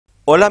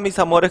Hola mis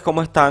amores,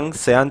 ¿cómo están?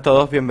 Sean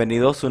todos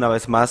bienvenidos una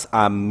vez más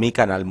a mi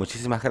canal.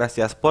 Muchísimas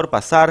gracias por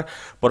pasar.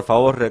 Por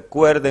favor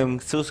recuerden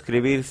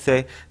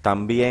suscribirse.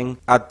 También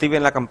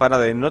activen la campana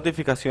de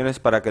notificaciones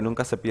para que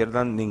nunca se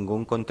pierdan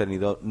ningún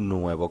contenido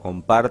nuevo.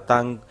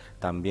 Compartan,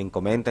 también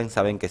comenten.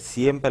 Saben que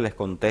siempre les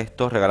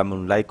contesto. Regálame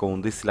un like o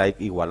un dislike,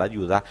 igual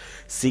ayuda.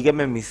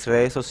 Sígueme en mis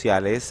redes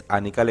sociales,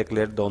 Anika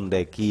Leclerc,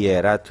 donde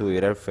quiera,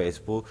 Twitter,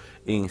 Facebook,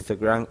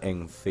 Instagram,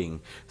 en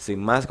fin. Sin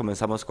más,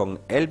 comenzamos con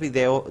el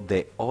video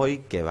de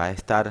hoy, que va a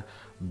estar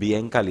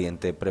bien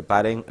caliente.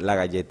 Preparen la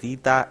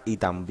galletita y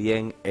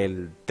también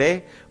el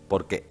té,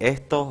 porque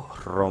esto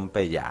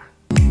rompe ya.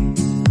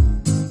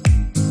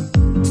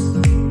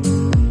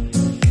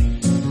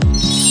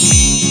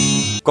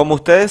 Como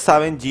ustedes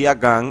saben, Gia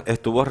Gunn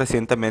estuvo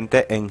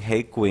recientemente en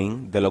Hey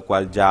Queen, de lo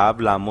cual ya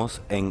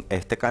hablamos en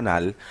este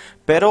canal,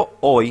 pero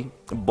hoy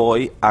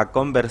voy a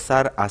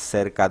conversar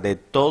acerca de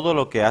todo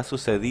lo que ha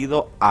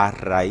sucedido a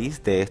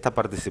raíz de esta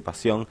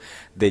participación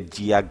de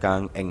Gia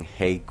Gunn en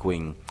Hey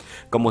Queen.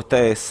 Como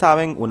ustedes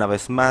saben, una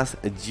vez más,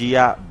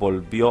 Gia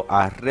volvió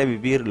a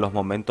revivir los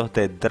momentos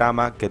de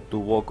drama que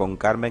tuvo con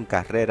Carmen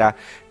Carrera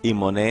y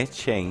Monet,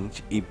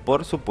 y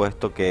por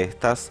supuesto que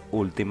estas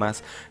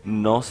últimas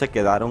no se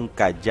quedaron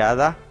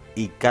calladas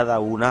y cada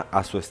una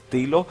a su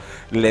estilo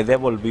le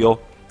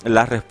devolvió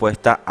la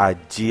respuesta a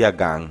Gia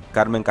Gunn.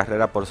 Carmen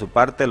Carrera por su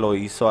parte lo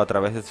hizo a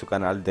través de su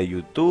canal de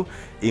YouTube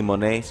y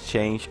Monet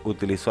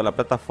utilizó la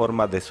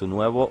plataforma de su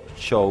nuevo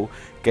show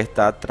que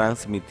está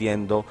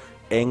transmitiendo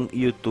en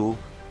YouTube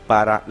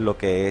para lo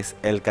que es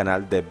el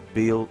canal de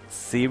Build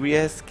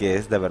Series, que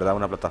es de verdad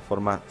una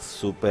plataforma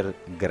súper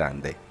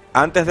grande.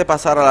 Antes de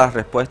pasar a la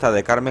respuesta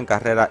de Carmen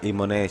Carrera y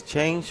Monet,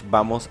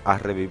 vamos a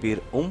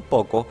revivir un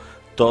poco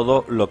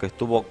todo lo que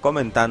estuvo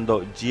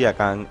comentando Gia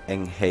Gunn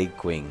en Hey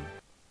Queen.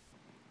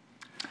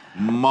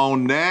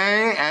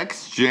 Monet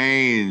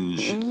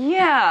exchange.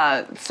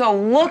 Yeah, so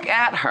look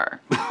at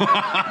her,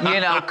 you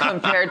know,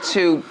 compared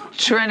to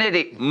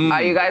Trinity.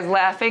 Are you guys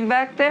laughing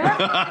back there?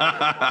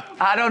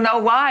 I don't know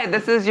why.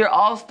 This is your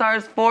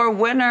All-Stars 4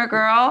 winner,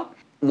 girl.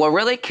 What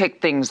really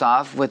kicked things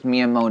off with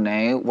me and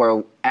Monet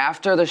were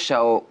after the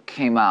show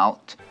came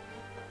out.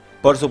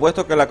 Por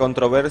supuesto que la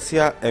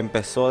controversia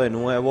empezó de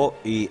nuevo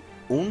y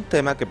un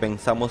tema que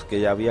pensamos que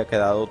ya había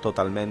quedado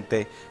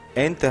totalmente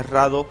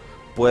enterrado,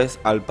 pues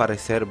al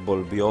parecer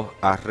volvió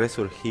a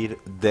resurgir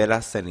de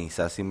las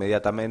cenizas.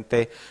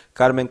 Inmediatamente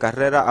Carmen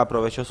Carrera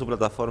aprovechó su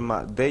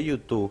plataforma de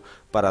YouTube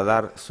para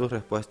dar su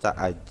respuesta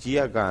a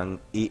Gia Gunn,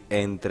 y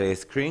entre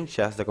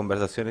screenshots de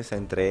conversaciones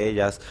entre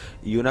ellas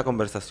y una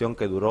conversación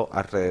que duró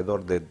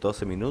alrededor de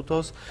 12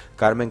 minutos,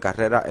 Carmen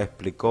Carrera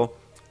explicó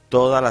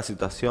toda la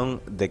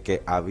situación de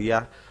que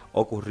había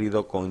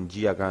ocurrido con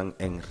Gia Gunn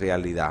en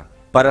realidad.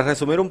 Para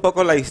resumir un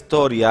poco la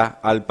historia,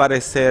 al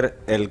parecer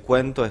el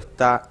cuento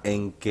está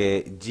en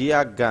que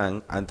Gia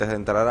Gunn, antes de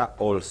entrar a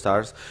All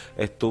Stars,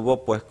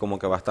 estuvo pues como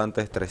que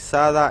bastante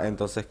estresada,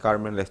 entonces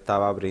Carmen le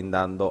estaba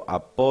brindando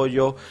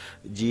apoyo.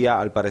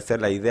 Gia, al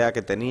parecer, la idea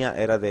que tenía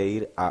era de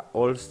ir a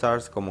All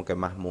Stars como que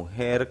más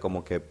mujer,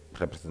 como que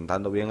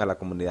representando bien a la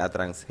comunidad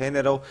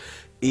transgénero,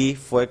 y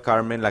fue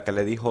Carmen la que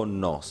le dijo: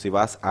 no, si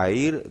vas a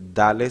ir,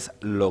 dales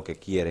lo que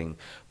quieren.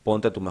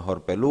 Ponte tu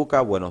mejor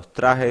peluca, buenos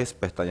trajes,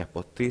 pestañas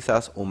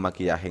postizas, un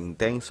maquillaje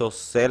intenso,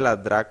 sé la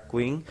drag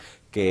queen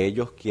que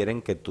ellos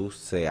quieren que tú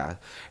seas.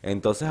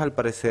 Entonces, al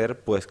parecer,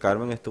 pues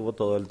Carmen estuvo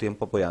todo el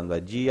tiempo apoyando a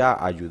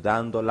Gia,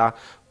 ayudándola,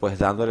 pues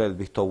dándole el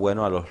visto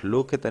bueno a los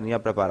looks que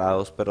tenía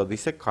preparados, pero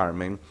dice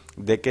Carmen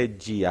de que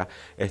Gia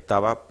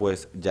estaba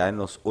pues ya en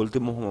los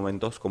últimos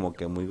momentos como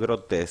que muy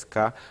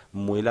grotesca,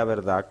 muy la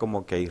verdad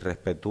como que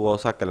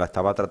irrespetuosa, que la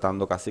estaba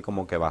tratando casi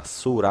como que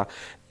basura.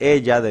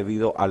 Ella,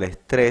 debido al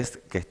estrés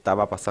que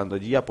estaba pasando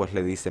Gia, pues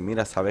le dice: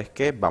 mira, ¿sabes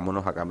qué?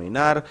 Vámonos a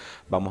caminar,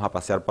 vamos a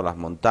pasear por las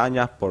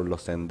montañas, por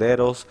los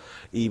senderos,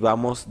 y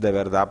vamos de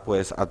verdad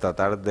pues a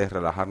tratar de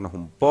relajarnos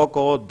un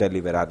poco, de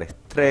liberar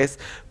estrés.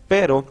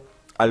 Pero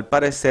al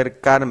parecer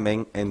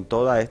Carmen en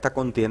toda esta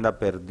contienda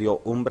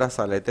perdió un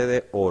brazalete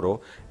de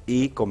oro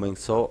y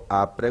comenzó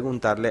a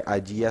preguntarle a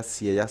Gia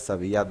si ella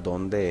sabía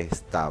dónde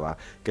estaba,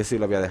 que si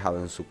lo había dejado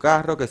en su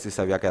carro, que si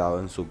se había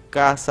quedado en su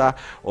casa,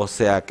 o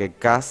sea que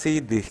casi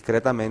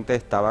discretamente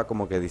estaba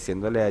como que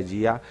diciéndole a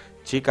Gia: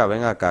 chica,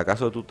 ven acá,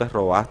 ¿acaso tú te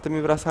robaste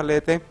mi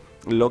brazalete?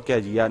 Lo que a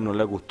Gia no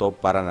le gustó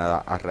para nada.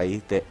 A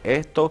raíz de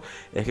esto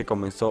es que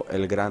comenzó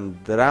el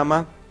gran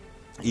drama,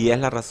 y es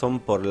la razón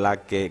por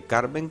la que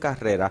Carmen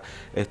Carrera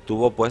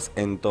estuvo pues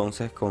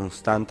entonces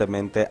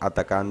constantemente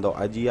atacando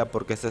a Gia,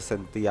 porque se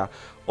sentía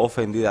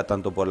ofendida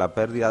tanto por la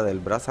pérdida del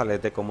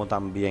brazalete como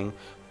también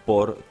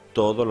por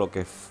todo lo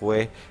que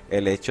fue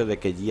el hecho de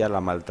que Gia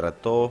la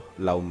maltrató,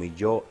 la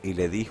humilló y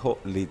le dijo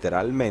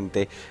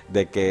literalmente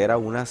de que era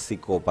una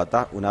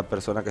psicópata, una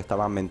persona que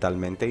estaba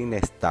mentalmente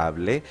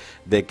inestable,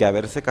 de que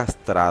haberse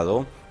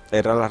castrado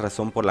era la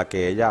razón por la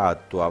que ella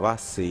actuaba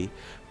así.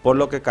 Por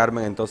lo que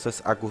Carmen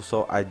entonces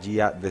acusó a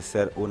Gia de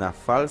ser una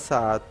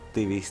falsa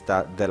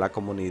activista de la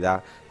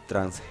comunidad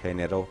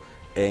transgénero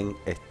en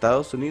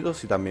Estados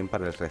Unidos y también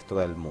para el resto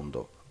del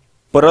mundo.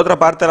 Por otra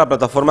parte, la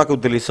plataforma que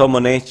utilizó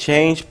Monet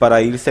Change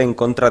para irse en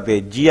contra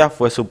de Gia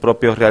fue su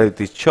propio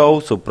reality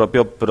show, su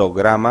propio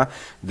programa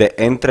de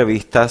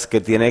entrevistas que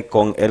tiene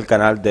con el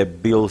canal de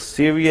Bill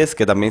Series,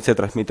 que también se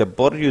transmite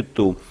por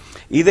YouTube.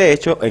 Y de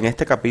hecho, en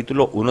este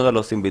capítulo, uno de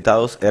los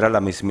invitados era la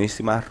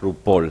mismísima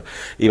RuPaul.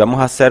 Y vamos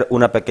a hacer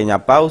una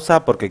pequeña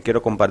pausa porque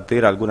quiero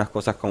compartir algunas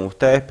cosas con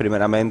ustedes.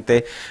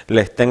 Primeramente,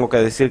 les tengo que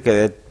decir que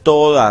de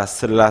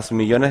todas las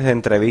millones de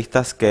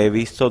entrevistas que he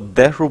visto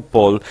de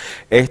RuPaul,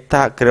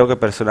 esta creo que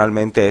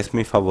personalmente es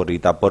mi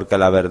favorita, porque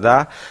la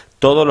verdad,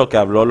 todo lo que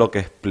habló, lo que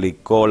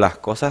explicó, las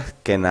cosas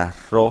que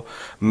narró,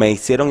 me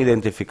hicieron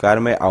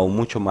identificarme aún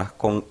mucho más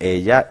con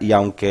ella. Y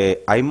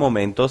aunque hay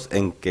momentos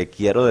en que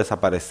quiero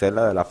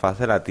desaparecerla de la faz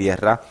de la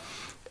tierra,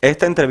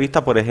 esta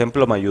entrevista, por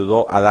ejemplo, me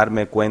ayudó a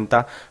darme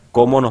cuenta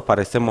cómo nos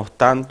parecemos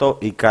tanto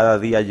y cada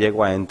día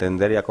llego a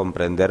entender y a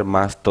comprender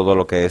más todo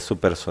lo que es su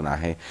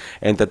personaje.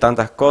 Entre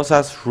tantas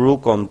cosas,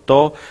 Ru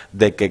contó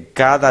de que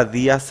cada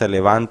día se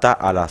levanta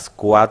a las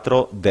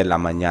 4 de la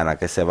mañana,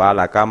 que se va a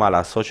la cama a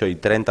las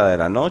 8:30 de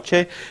la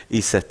noche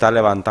y se está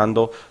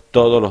levantando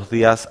todos los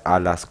días a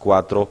las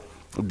 4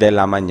 de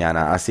la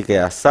mañana. Así que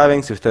ya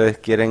saben, si ustedes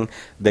quieren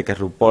de que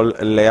RuPaul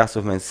lea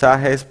sus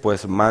mensajes,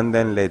 pues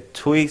mándenle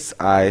tweets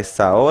a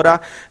esa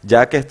hora,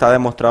 ya que está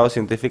demostrado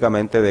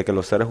científicamente de que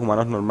los seres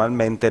humanos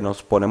normalmente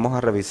nos ponemos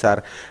a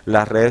revisar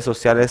las redes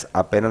sociales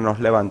apenas nos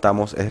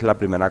levantamos, es la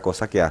primera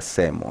cosa que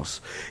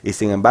hacemos. Y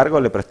sin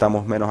embargo, le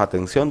prestamos menos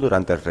atención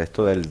durante el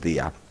resto del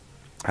día.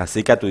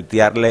 Así que a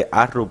tuitearle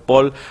a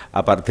RuPaul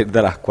a partir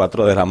de las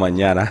 4 de la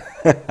mañana.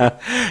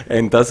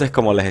 Entonces,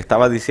 como les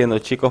estaba diciendo,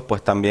 chicos,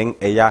 pues también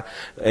ella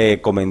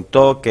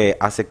comentó que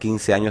hace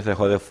 15 años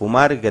dejó de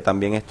fumar y que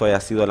también esto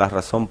haya sido la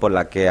razón por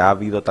la que ha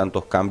habido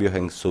tantos cambios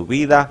en su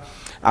vida.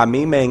 A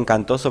mí me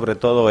encantó sobre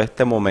todo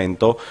este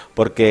momento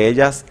porque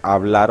ellas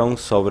hablaron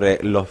sobre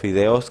los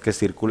videos que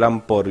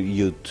circulan por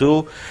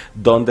YouTube,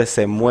 donde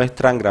se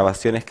muestran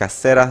grabaciones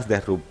caseras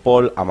de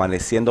RuPaul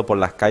amaneciendo por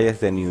las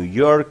calles de New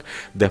York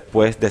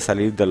después de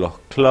salir de los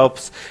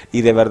clubs.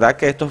 Y de verdad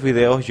que estos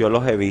videos yo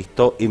los he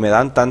visto y me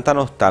dan tanta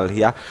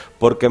nostalgia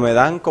porque me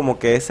dan como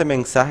que ese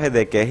mensaje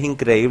de que es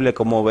increíble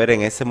como ver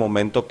en ese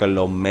momento que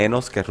lo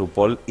menos que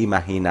RuPaul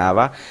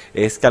imaginaba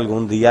es que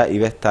algún día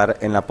iba a estar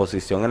en la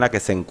posición en la que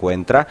se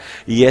encuentra.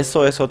 Y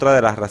eso es otra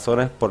de las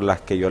razones por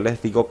las que yo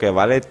les digo que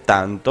vale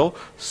tanto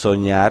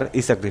soñar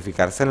y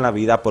sacrificarse en la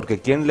vida, porque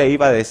 ¿quién le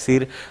iba a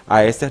decir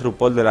a ese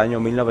RuPaul del año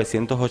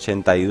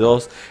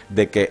 1982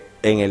 de que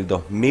en el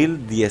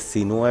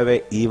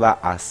 2019 iba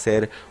a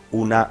ser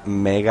una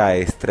mega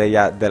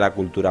estrella de la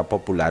cultura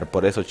popular?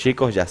 Por eso,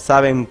 chicos, ya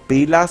saben,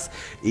 pilas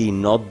y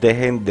no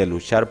dejen de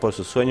luchar por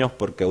sus sueños,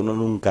 porque uno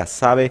nunca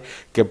sabe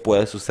qué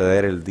puede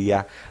suceder el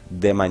día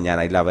de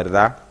mañana. Y la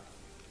verdad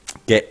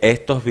que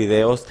estos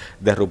videos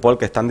de RuPaul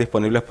que están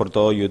disponibles por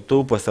todo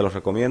YouTube, pues se los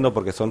recomiendo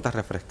porque son tan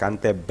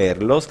refrescantes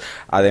verlos.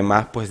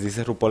 Además, pues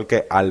dice RuPaul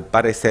que al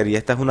parecer, y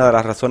esta es una de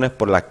las razones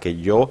por las que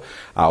yo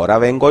ahora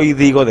vengo y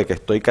digo de que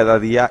estoy cada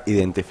día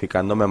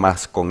identificándome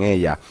más con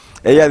ella.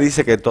 Ella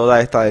dice que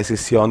toda esta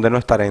decisión de no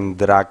estar en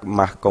drag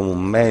más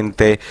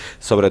comúnmente,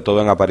 sobre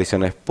todo en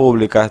apariciones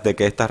públicas, de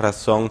que esta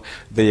razón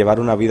de llevar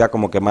una vida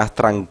como que más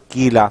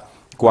tranquila,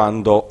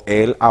 cuando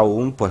él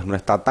aún pues no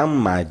está tan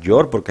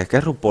mayor, porque es que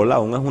RuPaul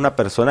aún es una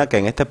persona que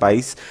en este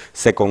país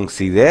se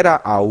considera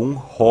aún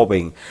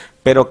joven.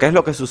 Pero ¿qué es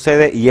lo que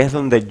sucede? Y es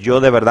donde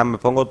yo de verdad me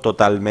pongo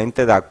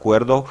totalmente de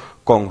acuerdo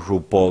con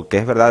RuPaul, que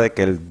es verdad de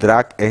que el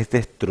drag es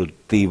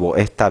destructivo.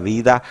 Esta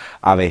vida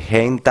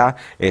avejenta,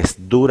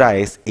 es dura,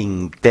 es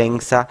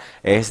intensa,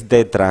 es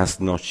de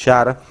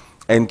trasnochar.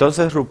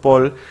 Entonces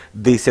RuPaul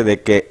dice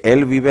de que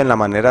él vive en la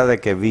manera de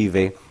que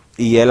vive,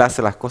 y él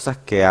hace las cosas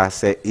que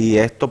hace, y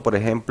esto, por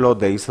ejemplo,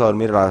 de irse a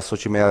dormir a las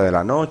 8:30 de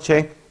la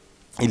noche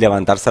y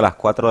levantarse a las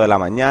 4 de la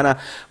mañana,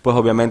 pues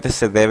obviamente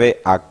se debe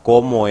a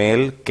cómo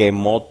él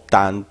quemó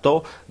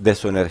tanto de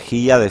su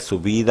energía, de su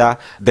vida,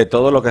 de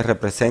todo lo que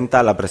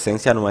representa la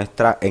presencia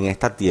nuestra en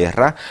esta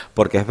tierra,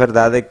 porque es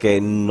verdad de que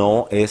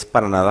no es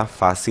para nada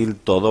fácil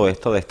todo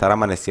esto de estar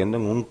amaneciendo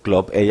en un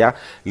club. Ella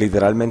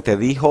literalmente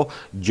dijo,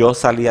 yo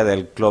salía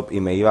del club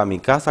y me iba a mi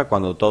casa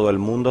cuando todo el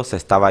mundo se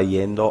estaba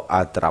yendo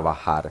a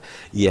trabajar.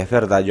 Y es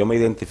verdad, yo me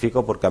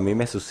identifico porque a mí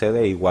me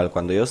sucede igual.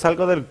 Cuando yo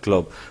salgo del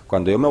club,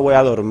 cuando yo me voy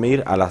a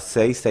dormir a las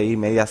 6,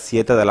 6:30,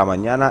 7 de la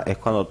mañana, es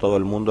cuando todo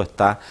el mundo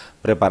está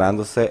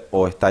preparándose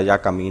o está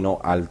ya camino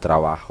al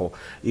trabajo.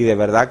 Y de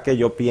verdad que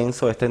yo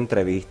pienso esta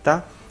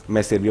entrevista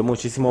me sirvió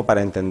muchísimo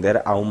para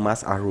entender aún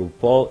más a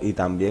RuPaul y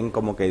también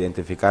como que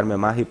identificarme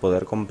más y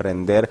poder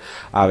comprender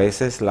a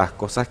veces las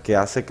cosas que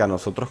hace que a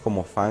nosotros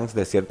como fans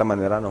de cierta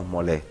manera nos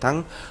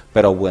molestan.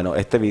 Pero bueno,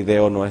 este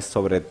video no es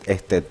sobre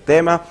este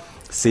tema,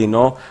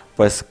 sino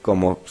pues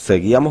como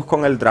seguíamos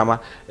con el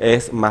drama,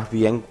 es más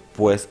bien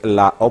pues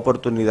la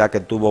oportunidad que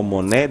tuvo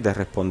Monet de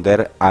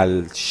responder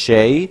al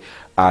shade,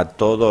 a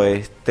todo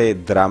este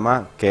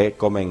drama que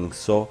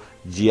comenzó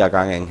Gia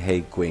Gunn en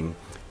Hey Queen.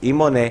 Y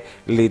Monet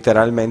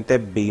literalmente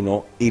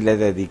vino y le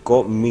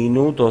dedicó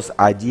minutos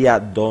a Gia,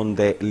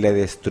 donde le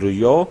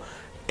destruyó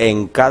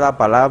en cada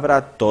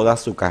palabra toda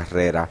su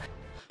carrera.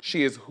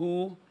 She is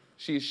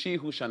she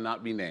who shall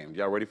not be named.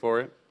 Y'all ready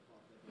for it?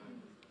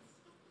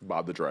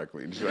 Bob the drag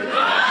queen. She's like,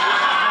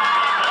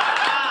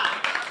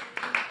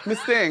 Miss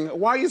Thing,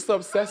 why are you so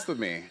obsessed with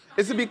me?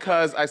 Is it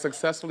because I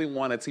successfully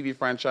won a TV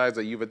franchise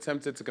that you've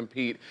attempted to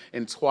compete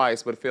in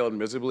twice but failed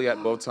miserably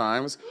at both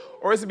times?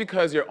 Or is it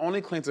because your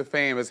only claim to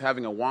fame is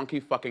having a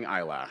wonky fucking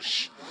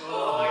eyelash?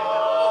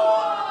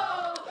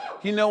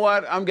 You know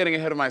what? I'm getting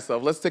ahead of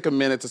myself. Let's take a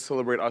minute to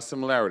celebrate our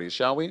similarities,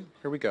 shall we?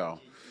 Here we go.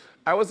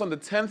 I was on the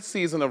 10th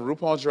season of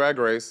RuPaul's Drag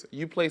Race.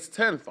 You placed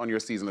 10th on your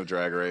season of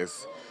Drag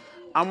Race.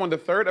 I'm on the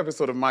 3rd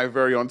episode of my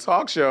very own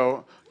talk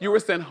show. You were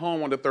sent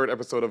home on the 3rd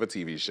episode of a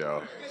TV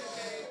show.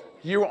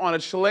 You were on a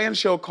Chilean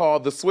show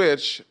called The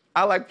Switch.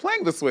 I like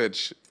playing The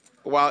Switch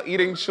while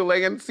eating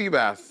Chilean sea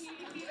bass.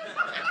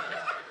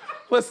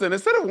 Listen,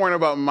 instead of worrying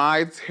about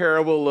my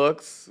terrible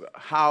looks,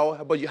 how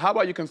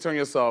about you concern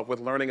yourself with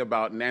learning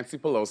about Nancy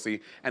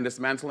Pelosi and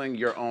dismantling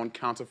your own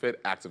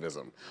counterfeit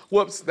activism?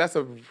 Whoops, that's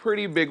a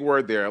pretty big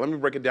word there. Let me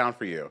break it down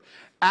for you.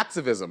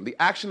 Activism, the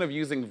action of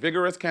using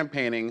vigorous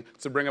campaigning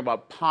to bring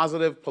about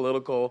positive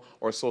political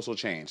or social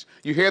change.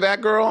 You hear that,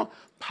 girl?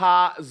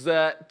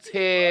 Positive.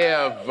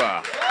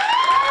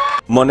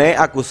 Monet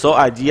acusó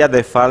a Gia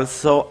de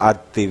falso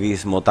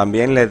activismo.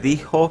 También le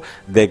dijo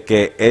de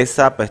que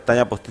esa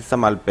pestaña postiza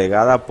mal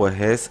pegada pues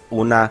es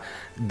una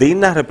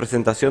digna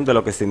representación de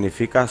lo que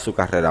significa su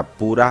carrera,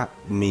 pura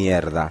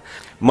mierda.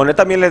 Monet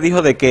también le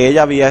dijo de que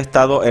ella había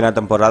estado en la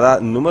temporada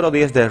número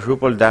 10 de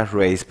RuPaul's Drag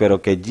Race,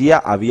 pero que Gia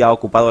había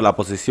ocupado la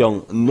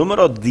posición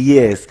número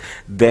 10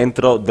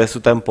 dentro de su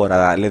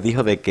temporada. Le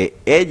dijo de que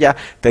ella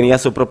tenía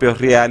su propio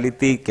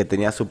reality, que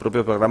tenía su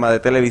propio programa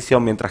de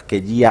televisión, mientras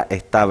que Gia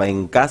estaba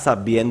en casa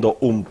viendo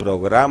un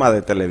programa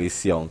de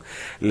televisión.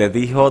 Le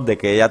dijo de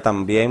que ella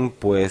también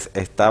pues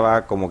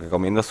estaba como que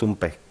comiéndose un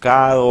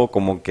pescado,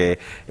 como que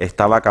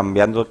estaba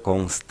cambiando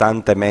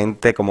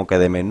constantemente como que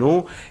de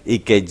menú, y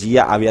que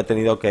Gia había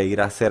tenido que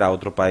ir a hacer a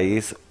otro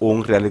país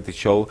un reality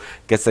show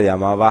que se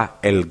llamaba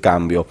El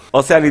Cambio.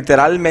 O sea,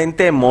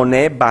 literalmente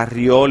Monet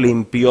barrió,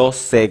 limpió,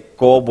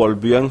 secó,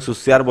 volvió a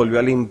ensuciar, volvió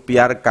a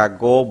limpiar,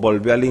 cagó,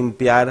 volvió a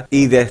limpiar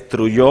y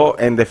destruyó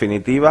en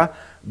definitiva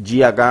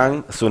Gia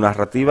Gunn, su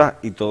narrativa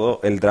y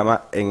todo el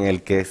drama en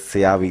el que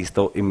se ha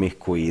visto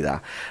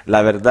inmiscuida.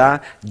 La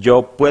verdad,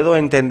 yo puedo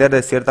entender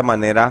de cierta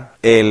manera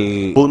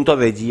el punto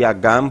de Gia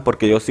Gunn,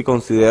 porque yo sí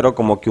considero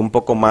como que un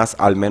poco más,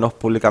 al menos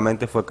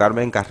públicamente, fue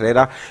Carmen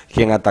Carrera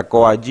quien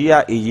atacó a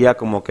Gia, y Gia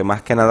como que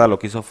más que nada lo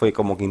que hizo fue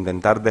como que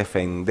intentar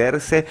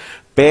defenderse.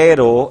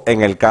 Pero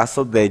en el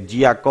caso de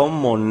Gia con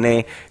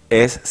Monet,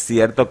 es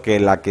cierto que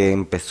la que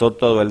empezó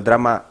todo el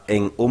drama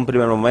en un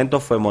primer momento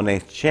fue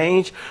Monet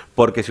Change,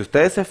 porque si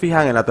ustedes se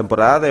fijan en la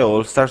temporada de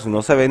All Stars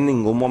no se ve en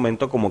ningún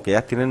momento como que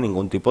ellas tienen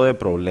ningún tipo de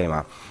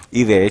problema.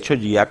 Y de hecho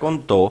Gia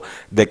contó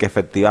de que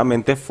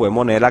efectivamente fue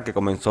Monet la que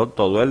comenzó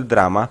todo el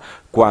drama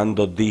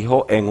cuando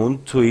dijo en un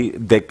tweet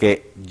de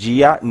que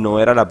Gia no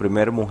era la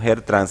primera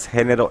mujer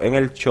transgénero en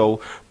el show,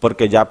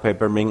 porque ya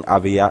Peppermint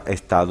había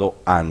estado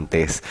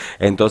antes.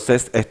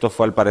 Entonces esto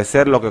fue al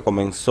parecer lo que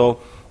comenzó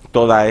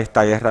toda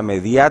esta guerra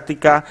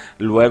mediática.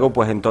 Luego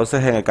pues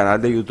entonces en el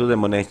canal de YouTube de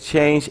Monet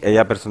Change,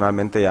 ella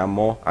personalmente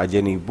llamó a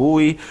Jenny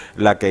Bowie,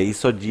 la que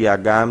hizo Gia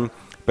Gunn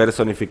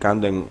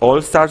personificando en All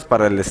Stars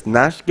para el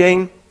Snatch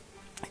Game.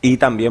 Y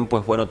también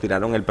pues bueno,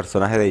 tiraron el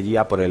personaje de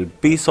Gia por el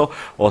piso.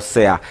 O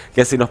sea,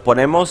 que si nos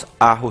ponemos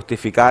a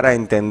justificar, a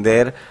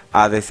entender,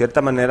 a de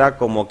cierta manera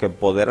como que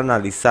poder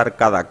analizar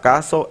cada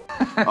caso.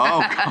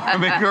 Oh,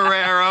 Carmen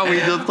Carrera, we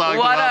just talked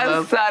What about a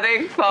this.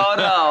 stunning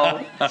photo.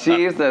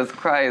 Jesus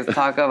Christ,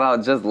 talk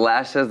about just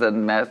lashes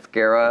and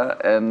mascara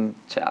and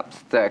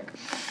chapstick.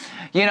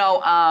 You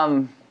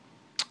know,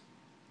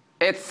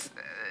 it's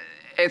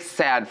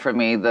sad for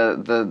me,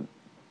 the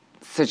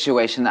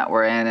situation that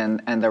we're in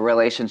and the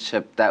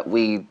relationship that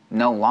we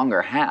no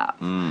longer have.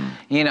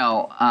 You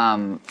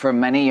know, for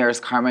many years,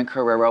 Carmen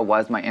Carrera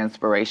was my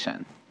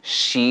inspiration.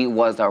 She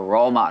was a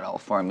role model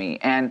for me.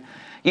 And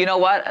you know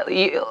what?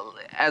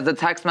 As the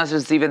text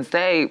messages even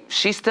say,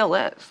 she still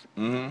is.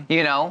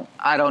 You know,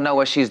 I don't know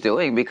what she's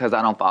doing because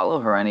I don't follow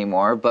her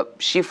anymore, but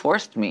she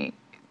forced me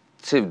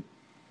to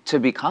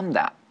become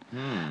that.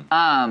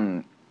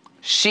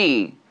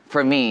 She,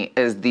 for me,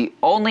 is the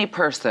only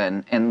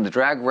person in the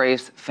Drag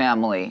Race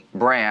family,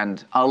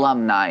 brand,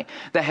 alumni,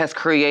 that has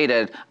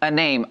created a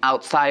name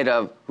outside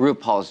of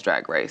RuPaul's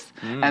Drag Race.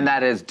 And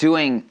that is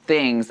doing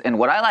things in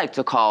what I like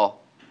to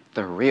call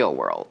the real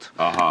world.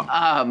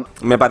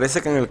 Me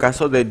parece que en el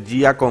caso de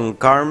Gia con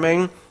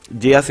Carmen,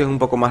 Gia sí es un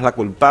poco más la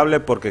culpable,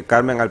 porque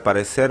Carmen al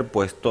parecer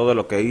pues todo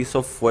lo que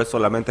hizo fue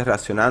solamente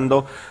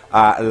reaccionando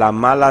a la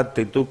mala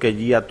actitud que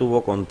Gia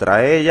tuvo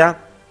contra ella,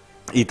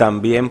 y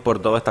también por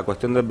toda esta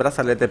cuestión del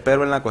brazalete.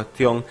 Pero en la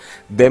cuestión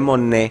de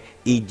Monet,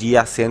 y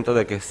Gia siento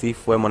de que sí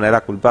fue Monet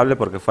la culpable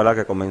porque fue la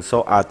que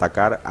comenzó a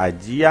atacar a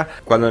Gia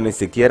cuando ni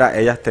siquiera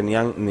ellas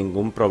tenían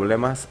ningún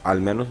problema,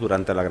 al menos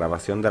durante la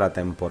grabación de la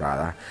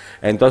temporada.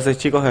 Entonces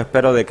chicos,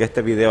 espero de que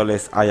este video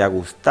les haya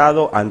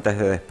gustado. Antes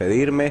de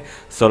despedirme,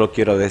 solo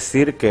quiero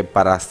decir que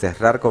para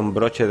cerrar con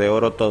broche de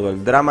oro todo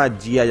el drama,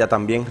 Gia ya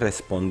también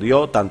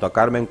respondió tanto a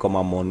Carmen como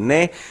a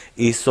Monet.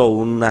 Hizo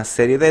una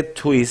serie de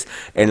tweets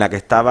en la que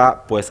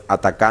estaba pues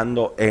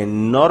atacando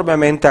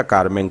enormemente a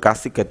Carmen.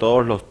 Casi que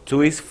todos los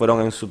tweets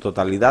fueron en su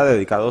totalidad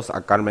dedicados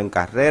a Carmen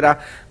Carrera,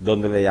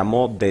 donde le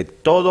llamó de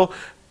todo,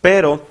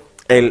 pero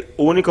el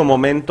único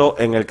momento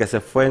en el que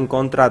se fue en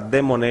contra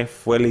de Monet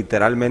fue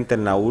literalmente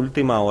en la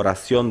última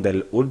oración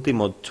del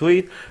último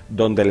tweet,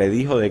 donde le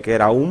dijo de que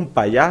era un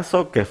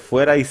payaso que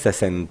fuera y se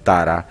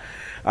sentara.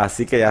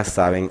 Así que ya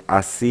saben,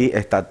 así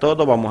está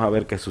todo. Vamos a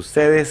ver qué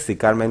sucede, si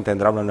Carmen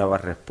tendrá una nueva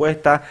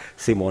respuesta,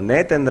 si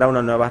Monet tendrá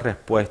una nueva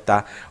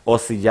respuesta, o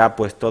si ya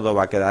pues todo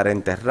va a quedar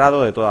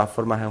enterrado. De todas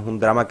formas es un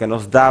drama que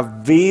nos da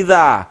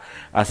vida,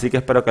 así que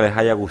espero que les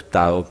haya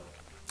gustado.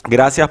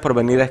 Gracias por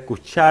venir a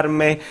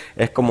escucharme.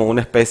 Es como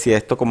una especie,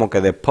 esto como que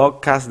de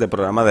podcast, de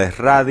programa de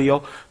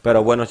radio.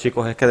 Pero bueno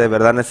chicos, es que de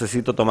verdad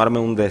necesito tomarme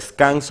un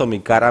descanso. Mi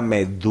cara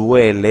me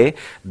duele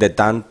de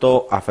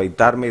tanto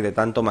afeitarme y de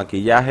tanto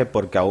maquillaje,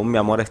 porque aún mi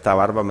amor esta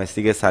barba me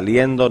sigue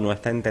saliendo. No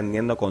está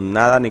entendiendo con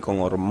nada, ni con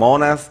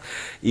hormonas.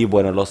 Y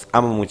bueno, los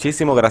amo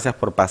muchísimo. Gracias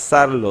por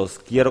pasar. Los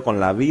quiero con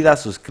la vida.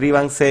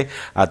 Suscríbanse,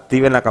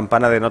 activen la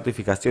campana de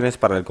notificaciones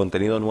para el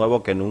contenido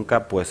nuevo que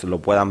nunca pues lo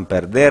puedan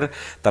perder.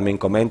 También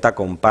comenta,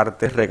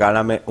 comparte,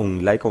 regálame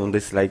un like o un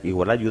dislike,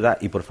 igual ayuda,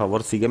 y por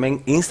favor sígueme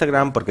en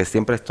Instagram porque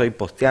siempre estoy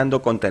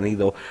posteando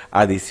contenido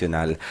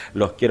adicional.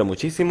 Los quiero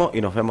muchísimo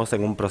y nos vemos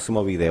en un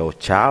próximo video.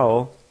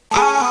 Chao.